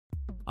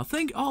I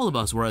think all of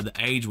us were at the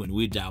age when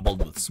we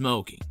dabbled with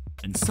smoking,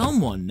 and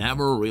someone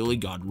never really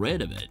got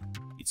rid of it.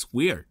 It's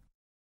weird.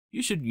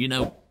 You should,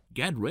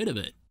 get rid of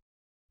it.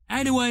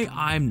 Anyway,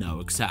 I'm no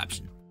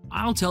exception.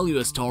 I'll tell you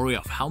a story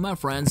of how my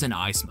friends and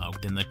I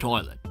smoked in the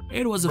toilet.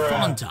 It was a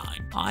fun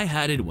time. I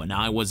had it when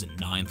I was in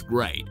 9th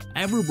grade.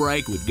 Every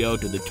break we'd go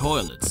to the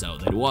toilet, so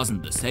that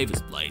wasn't the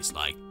safest place,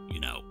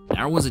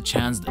 there was a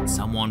chance that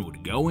someone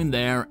would go in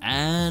there,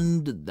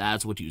 and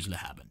that's what usually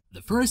happened.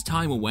 The first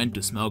time we went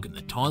to smoke in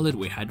the toilet,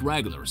 we had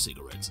regular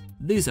cigarettes.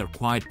 These are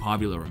quite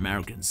popular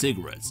American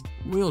cigarettes,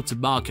 real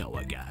tobacco,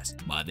 I guess.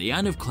 By the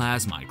end of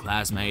class, my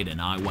classmate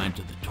and I went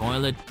to the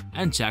toilet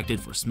and checked it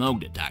for smoke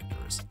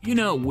detectors.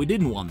 We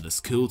didn't want the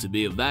school to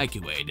be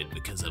evacuated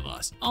because of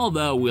us,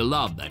 although we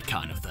loved that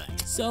kind of thing.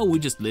 So we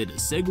just lit a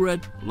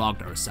cigarette,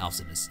 locked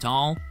ourselves in a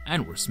stall,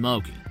 and were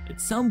smoking. At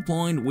some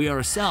point, we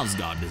ourselves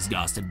got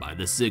disgusted by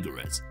the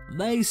cigarettes.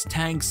 They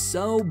stank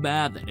so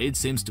bad that it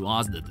seems to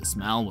us that the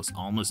smell was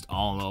almost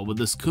all over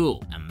the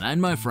school. And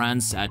then my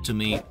friend said to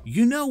me,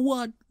 "You know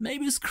what?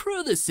 Maybe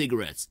screw the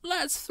cigarettes.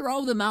 Let's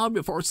throw them out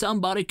before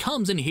somebody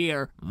comes in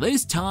here."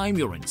 This time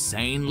you're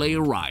insanely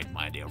right,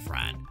 my dear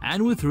friend.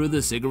 And we threw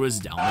the cigarettes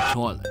down the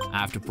toilet.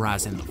 After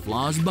pressing the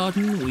flush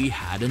button, we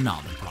had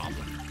another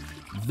problem.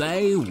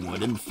 They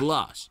wouldn't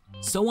flush.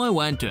 So I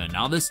went to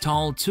another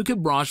stall, took a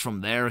brush from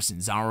there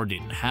since ours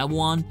didn't have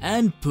one,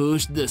 and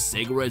pushed the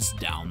cigarettes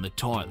down the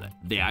toilet.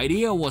 The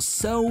idea was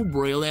so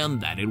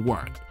brilliant that it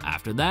worked.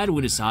 After that,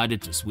 we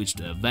decided to switch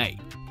to a vape.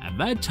 At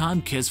that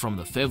time, kids from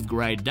the 5th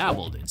grade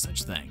dabbled in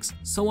such things,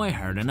 so I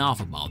heard enough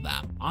about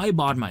them. I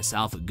bought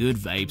myself a good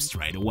vape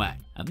straight away.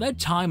 At that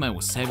time, I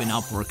was saving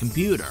up for a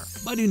computer,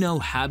 but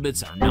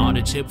habits are not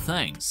a cheap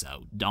thing,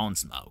 so don't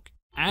smoke.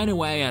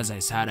 Anyway, as I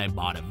said, I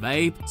bought a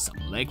vape,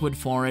 some liquid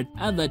for it.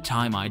 At that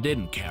time, I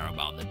didn't care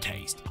about the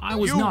taste. I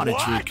was not a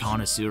true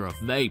connoisseur of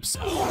vape,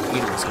 so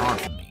it was hard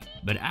for me.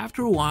 But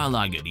after a while,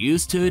 I got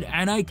used to it,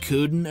 and I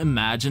couldn't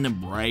imagine a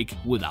break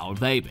without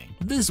vaping.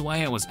 This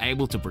way, I was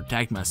able to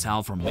protect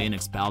myself from being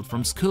expelled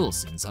from school,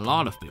 since a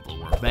lot of people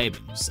were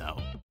vaping, so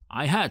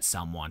I had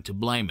someone to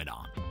blame it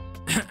on.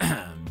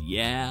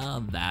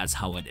 Yeah, that's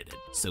how I did it.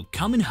 So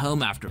coming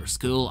home after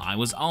school, I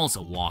was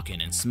also walking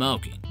and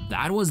smoking.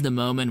 That was the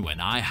moment when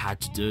I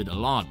had to do it a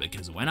lot,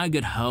 because when I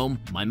got home,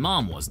 my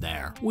mom was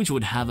there, which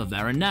would have a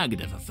very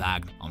negative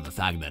effect on the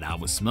fact that I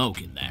was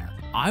smoking there.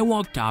 I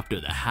walked up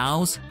to the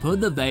house, put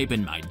the vape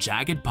in my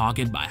jacket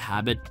pocket by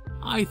habit.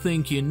 I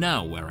think you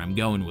know where I'm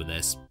going with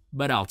this,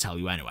 but I'll tell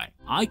you anyway.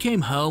 I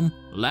came home,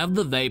 left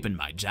the vape in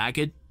my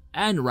jacket,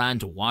 and ran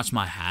to wash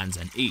my hands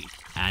and eat.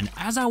 And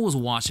as I was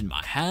washing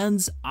my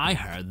hands, I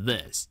heard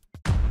this.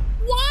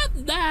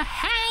 What the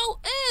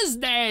hell is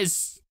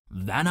this?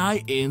 Then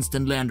I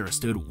instantly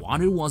understood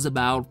what it was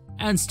about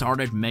and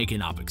started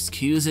making up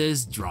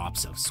excuses.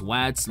 Drops of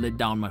sweat slid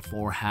down my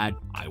forehead.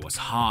 I was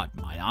hot,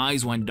 my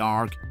eyes went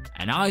dark,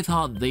 and I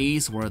thought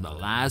these were the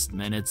last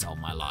minutes of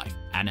my life.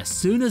 And as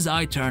soon as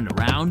I turned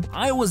around,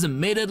 I was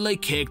immediately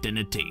kicked in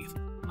the teeth.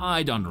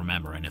 I don't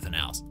remember anything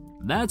else.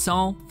 That's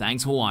all.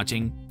 Thanks for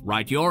watching.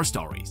 Write your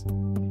stories.